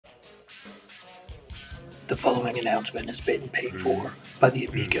The following announcement has been paid for by the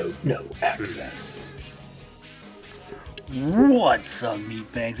Amico No Access. What's up,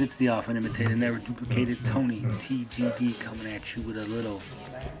 meatbags? It's the often imitated, never duplicated Tony TGD coming at you with a little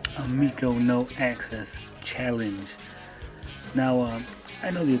Amico No Access challenge. Now,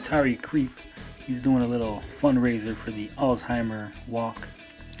 I know the Atari Creep, he's doing a little fundraiser for the Alzheimer walk.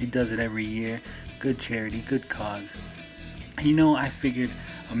 He does it every year. Good charity, good cause. And you know, I figured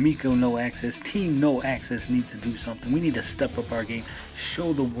Amico No Access, Team No Access needs to do something. We need to step up our game,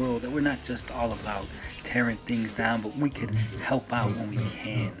 show the world that we're not just all about tearing things down, but we could help out when we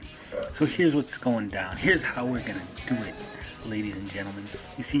can. So here's what's going down. Here's how we're going to do it, ladies and gentlemen.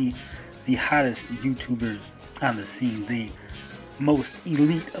 You see, the hottest YouTubers on the scene, the most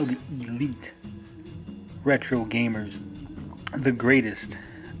elite of the elite retro gamers, the greatest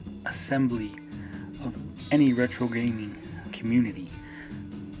assembly of any retro gaming community,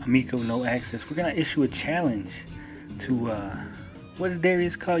 Amico No Access. We're gonna issue a challenge to what did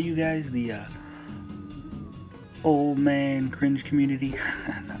Darius call you guys? The old man cringe community.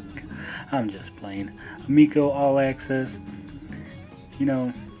 I'm just playing. Amico All Access. You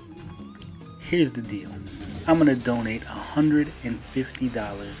know, here's the deal. I'm gonna donate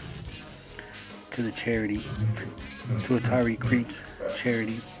 $150 to the charity, to Atari Creeps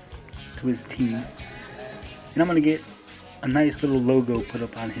charity, to his team, and I'm gonna get a nice little logo put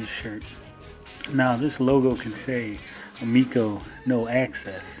up on his shirt. Now this logo can say Amico No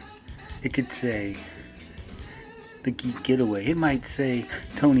Access. It could say The Geek Getaway. It might say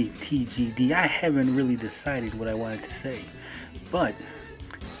Tony TGD. I haven't really decided what I wanted to say, but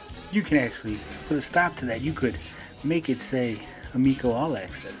you can actually put a stop to that. You could make it say Amico All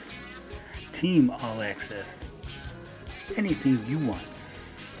Access, Team All Access, anything you want.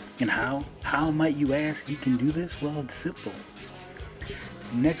 And how? How might you ask? You can do this? Well, it's simple.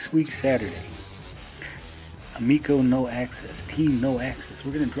 Next week, Saturday, Amico No Access, Team No Access,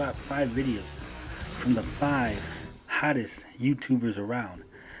 we're going to drop 5 videos from the 5 hottest YouTubers around.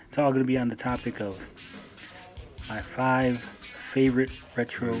 It's all going to be on the topic of my 5 favorite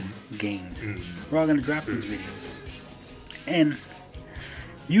retro games. We're all going to drop these videos. And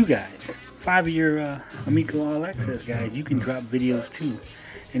you guys, 5 of your Amico All Access guys, you can drop videos too.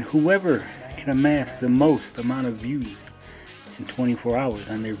 And whoever can amass the most amount of views in 24 hours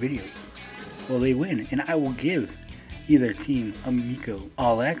on their videos, well, they win. And I will give either Team Amico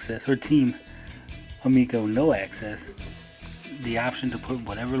All Access or Team Amico No Access the option to put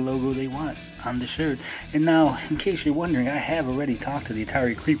whatever logo they want on the shirt. And now, in case you're wondering, I have already talked to the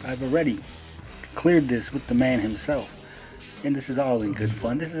Atari Creep. I've already cleared this with the man himself. And this is all in good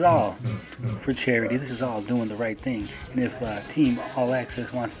fun. This is all for charity. This is all doing the right thing. And if Team All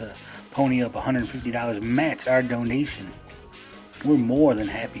Access wants to pony up $150, match our donation, we're more than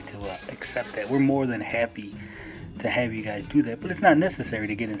happy to accept that. We're more than happy to have you guys do that. But it's not necessary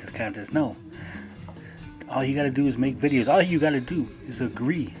to get into the contest. No. All you got to do is make videos. All you got to do is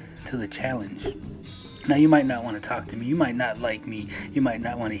agree to the challenge. Now, you might not want to talk to me. You might not like me. You might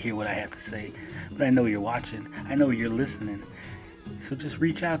not want to hear what I have to say. But I know you're watching. I know you're listening. So just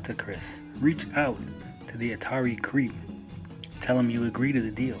reach out to Chris. Reach out to the Atari Creep. Tell him you agree to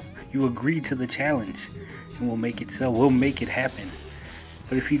the deal. You agree to the challenge. And we'll make it so. We'll make it happen.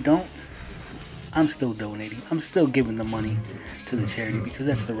 But if you don't, I'm still donating. I'm still giving the money to the charity because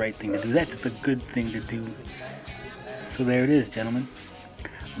that's the right thing to do. That's the good thing to do. So there it is, gentlemen.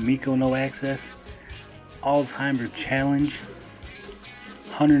 Amico No Access Alzheimer challenge.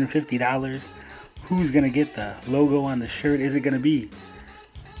 $150. Who's going to get the logo on the shirt? Is it going to be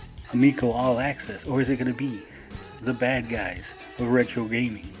Amico All Access, or is it going to be the bad guys of retro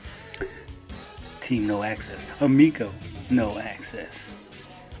gaming? Team No Access. Amico No Access.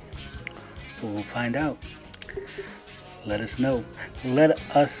 Well, we'll find out. Let us know. Let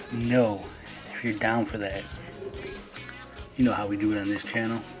us know if you're down for that. You know how we do it on this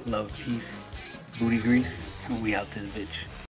channel. Love, peace, booty grease, and we out this bitch.